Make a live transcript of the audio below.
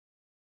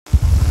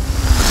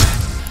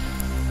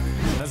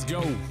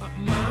go.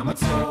 Mama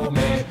told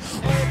me,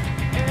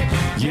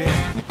 yeah,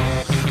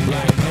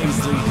 Black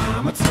Paisley.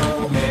 Mama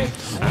told me,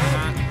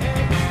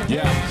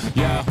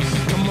 yeah,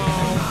 come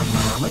on.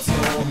 Mama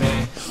told me,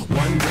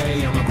 one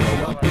day I'ma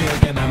grow up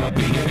big and I'ma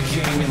be a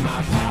king. And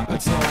my papa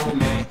told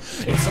me,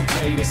 it's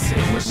okay to sit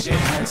where shit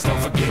hurts. Don't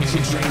forget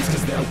your dreams,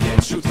 cause they'll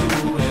get you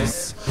through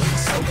this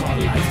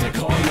so-called life they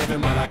call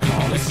living, but I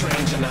call it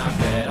strange. And I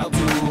bet I'll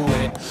do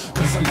it,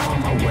 cause I'm on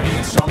my way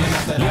and strong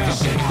enough that I can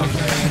shake the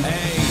pain.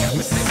 Hey,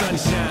 Mr.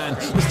 Sunshine,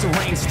 Mr.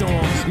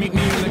 Rainstorm, meet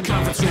me in the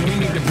conference room, we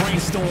need to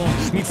brainstorm.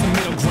 Need some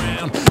middle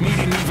ground, need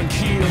an even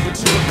keel. But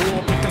you're a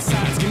war, pick our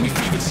sides, give me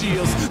fever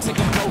chills. Take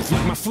them both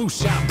like my flu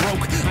shot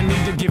broke. I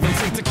need to give and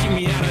take to keep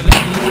me out of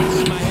that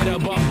mood. My head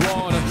above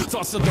water,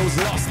 thoughts of those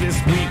lost this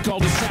week. All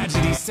these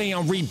tragedies say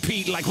on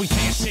repeat, like we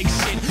can't shake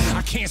shit,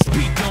 I can't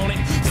speak on it.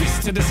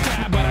 Fist to the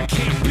sky, but I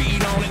can't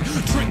beat on it.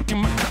 Drinking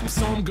my cup,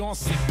 so I'm gonna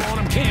sip on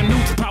him. Cam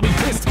Newton's probably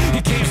pissed,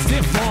 he can't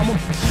stiff on him.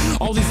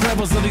 All these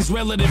levels of these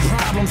relative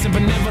problems and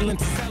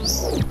benevolent